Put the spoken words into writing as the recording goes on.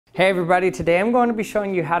Hey everybody, today I'm going to be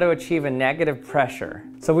showing you how to achieve a negative pressure.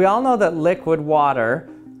 So we all know that liquid water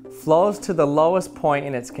flows to the lowest point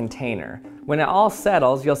in its container. When it all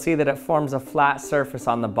settles, you'll see that it forms a flat surface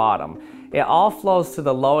on the bottom. It all flows to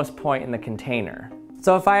the lowest point in the container.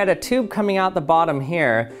 So if I had a tube coming out the bottom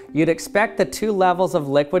here, you'd expect the two levels of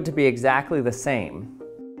liquid to be exactly the same,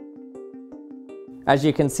 as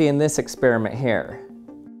you can see in this experiment here.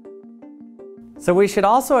 So we should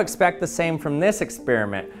also expect the same from this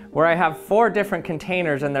experiment, where I have 4 different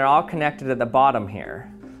containers and they're all connected at the bottom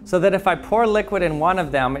here. So that if I pour liquid in one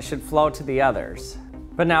of them, it should flow to the others.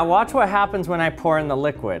 But now watch what happens when I pour in the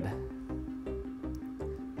liquid.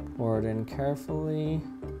 Pour it in carefully.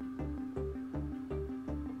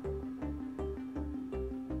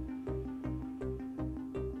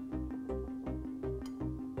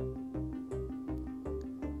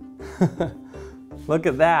 Look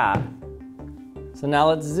at that. So now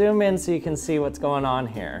let's zoom in so you can see what's going on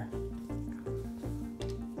here.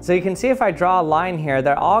 So you can see if I draw a line here,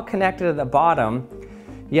 they're all connected at the bottom,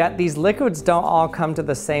 yet these liquids don't all come to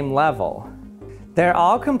the same level. They're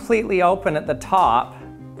all completely open at the top.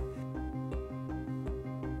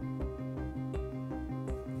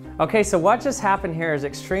 Okay, so what just happened here is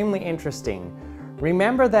extremely interesting.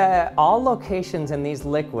 Remember that at all locations in these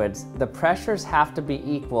liquids, the pressures have to be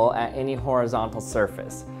equal at any horizontal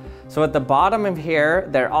surface. So at the bottom of here,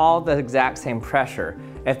 they're all the exact same pressure.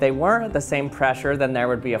 If they weren't at the same pressure, then there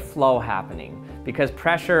would be a flow happening, because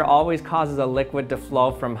pressure always causes a liquid to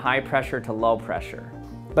flow from high pressure to low pressure.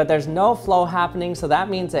 But there's no flow happening, so that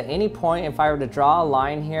means at any point, if I were to draw a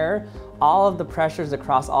line here, all of the pressures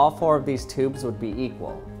across all 4 of these tubes would be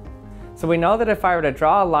equal. So we know that if I were to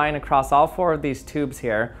draw a line across all 4 of these tubes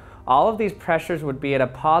here, all of these pressures would be at a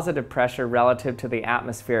positive pressure relative to the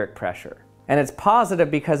atmospheric pressure. And it's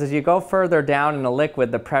positive because as you go further down in a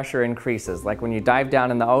liquid, the pressure increases. Like when you dive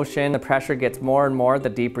down in the ocean, the pressure gets more and more the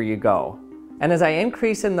deeper you go. And as I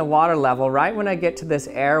increase in the water level, right when I get to this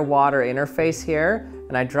air-water interface here,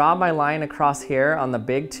 and I draw my line across here on the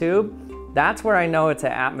big tube, that's where I know it's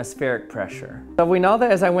at atmospheric pressure. So we know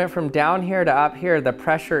that as I went from down here to up here, the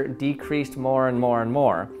pressure decreased more and more and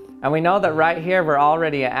more. And we know that right here, we're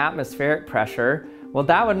already at atmospheric pressure. Well,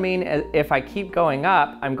 that would mean if I keep going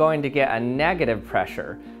up, I'm going to get a negative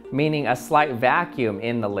pressure, meaning a slight vacuum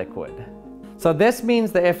in the liquid. So this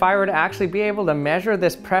means that if I were to actually be able to measure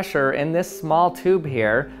this pressure in this small tube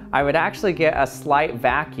here, I would actually get a slight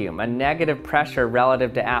vacuum, a negative pressure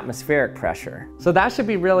relative to atmospheric pressure. So that should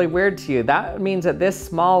be really weird to you. That means that this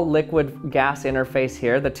small liquid gas interface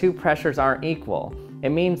here, the 2 pressures aren't equal. It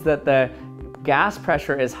means that the gas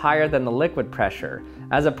pressure is higher than the liquid pressure,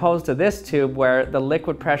 as opposed to this tube where the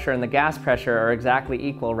liquid pressure and the gas pressure are exactly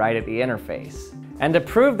equal right at the interface. And to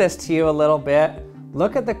prove this to you a little bit,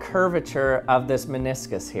 look at the curvature of this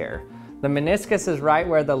meniscus here. The meniscus is right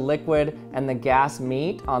where the liquid and the gas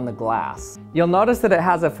meet on the glass. You'll notice that it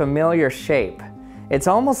has a familiar shape. It's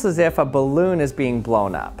almost as if a balloon is being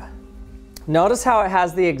blown up. Notice how it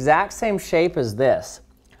has the exact same shape as this.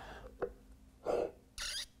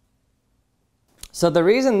 So the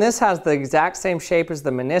reason this has the exact same shape as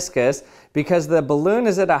the meniscus, because the balloon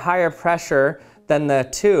is at a higher pressure than the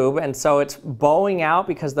tube, and so it's bowing out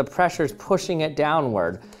because the pressure is pushing it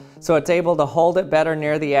downward. So it's able to hold it better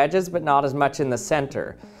near the edges, but not as much in the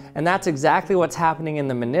center. And that's exactly what's happening in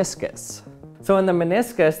the meniscus. So in the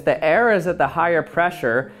meniscus, the air is at the higher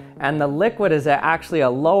pressure, and the liquid is at actually a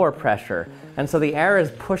lower pressure. And so the air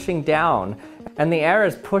is pushing down. And the air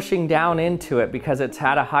is pushing down into it because it's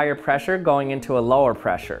had a higher pressure going into a lower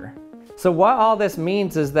pressure. So what all this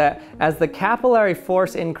means is that as the capillary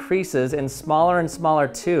force increases in smaller and smaller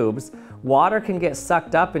tubes, water can get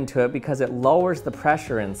sucked up into it because it lowers the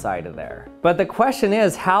pressure inside of there. But the question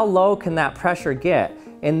is, how low can that pressure get?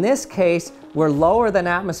 In this case, we're lower than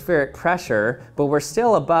atmospheric pressure, but we're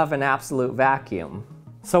still above an absolute vacuum.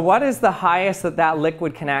 So what is the highest that that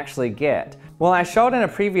liquid can actually get? Well, I showed in a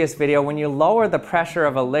previous video, when you lower the pressure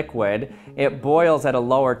of a liquid, it boils at a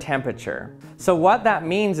lower temperature. So what that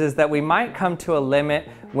means is that we might come to a limit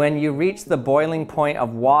when you reach the boiling point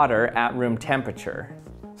of water at room temperature.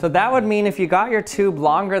 So that would mean if you got your tube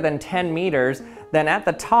longer than 10 meters, then at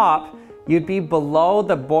the top, you'd be below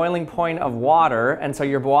the boiling point of water, and so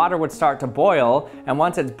your water would start to boil, and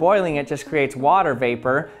once it's boiling, it just creates water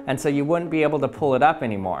vapor, and so you wouldn't be able to pull it up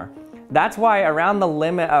anymore. That's why around the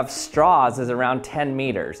limit of straws is around 10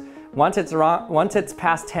 meters. Once it's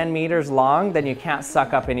past 10 meters long, then you can't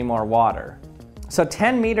suck up any more water. So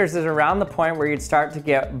 10 meters is around the point where you'd start to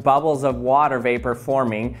get bubbles of water vapor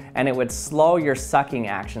forming, and it would slow your sucking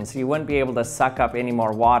action, so you wouldn't be able to suck up any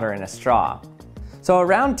more water in a straw. So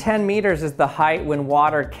around 10 meters is the height when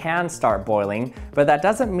water can start boiling, but that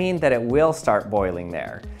doesn't mean that it will start boiling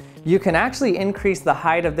there. You can actually increase the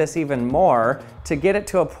height of this even more to get it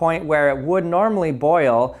to a point where it would normally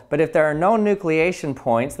boil, but if there are no nucleation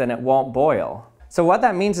points, then it won't boil. So what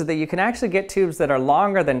that means is that you can actually get tubes that are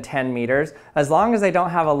longer than 10 meters as long as they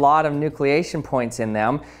don't have a lot of nucleation points in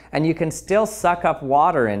them, and you can still suck up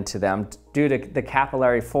water into them due to the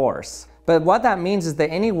capillary force. But what that means is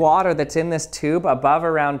that any water that's in this tube above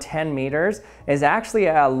around 10 meters is actually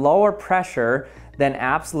at a lower pressure than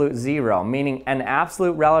absolute zero, meaning an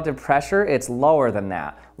absolute relative pressure, it's lower than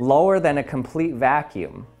that, lower than a complete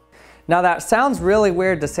vacuum. Now that sounds really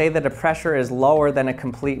weird to say that a pressure is lower than a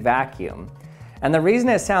complete vacuum. And the reason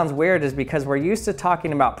it sounds weird is because we're used to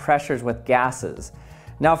talking about pressures with gases.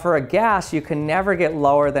 Now for a gas, you can never get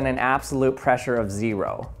lower than an absolute pressure of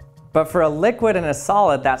zero. But for a liquid and a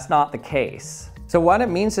solid, that's not the case. So what it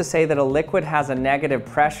means to say that a liquid has a negative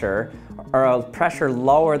pressure, or a pressure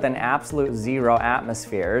lower than absolute zero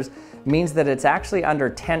atmospheres, means that it's actually under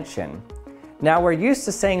tension. Now we're used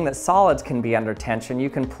to saying that solids can be under tension. You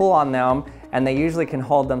can pull on them and they usually can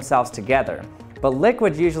hold themselves together. But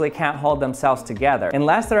liquids usually can't hold themselves together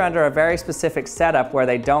unless they're under a very specific setup where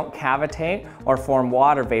they don't cavitate or form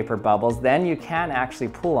water vapor bubbles, then you can actually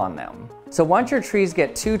pull on them. So once your trees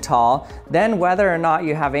get too tall, then whether or not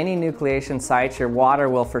you have any nucleation sites, your water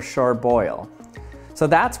will for sure boil. So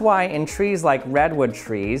that's why in trees like redwood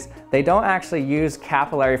trees, they don't actually use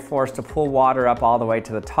capillary force to pull water up all the way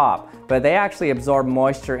to the top, but they actually absorb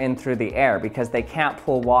moisture in through the air because they can't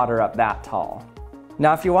pull water up that tall.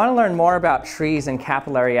 Now if you want to learn more about trees and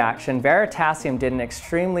capillary action, Veritasium did an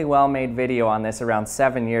extremely well-made video on this around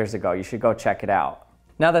 7 years ago. You should go check it out.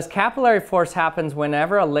 Now this capillary force happens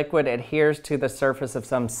whenever a liquid adheres to the surface of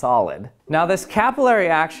some solid. Now this capillary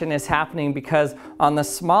action is happening because on the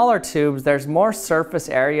smaller tubes there's more surface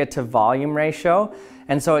area to volume ratio,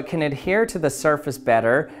 and so it can adhere to the surface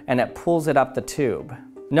better and it pulls it up the tube.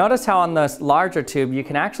 Notice how on this larger tube you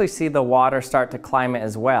can actually see the water start to climb it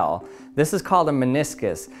as well. This is called a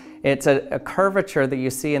meniscus. It's a curvature that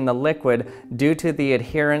you see in the liquid due to the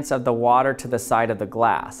adherence of the water to the side of the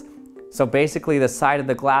glass. So basically the side of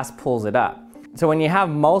the glass pulls it up. So when you have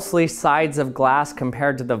mostly sides of glass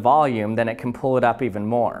compared to the volume, then it can pull it up even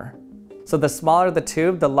more. So the smaller the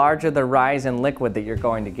tube, the larger the rise in liquid that you're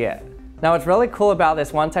going to get. Now what's really cool about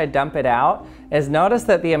this once I dump it out is notice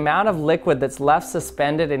that the amount of liquid that's left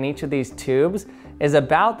suspended in each of these tubes is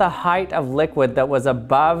about the height of liquid that was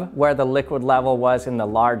above where the liquid level was in the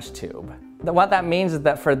large tube. What that means is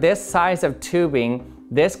that for this size of tubing,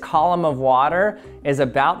 this column of water is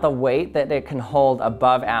about the weight that it can hold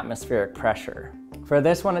above atmospheric pressure. For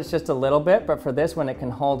this one it's just a little bit, but for this one it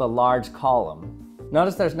can hold a large column.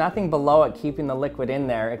 Notice there's nothing below it keeping the liquid in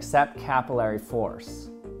there except capillary force.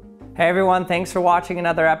 Hey everyone, thanks for watching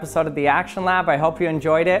another episode of the Action Lab. I hope you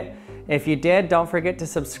enjoyed it. If you did, don't forget to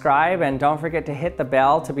subscribe and don't forget to hit the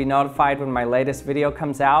bell to be notified when my latest video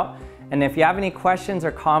comes out. And if you have any questions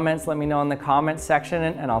or comments, let me know in the comments section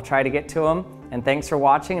and I'll try to get to them. And thanks for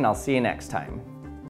watching, and I'll see you next time.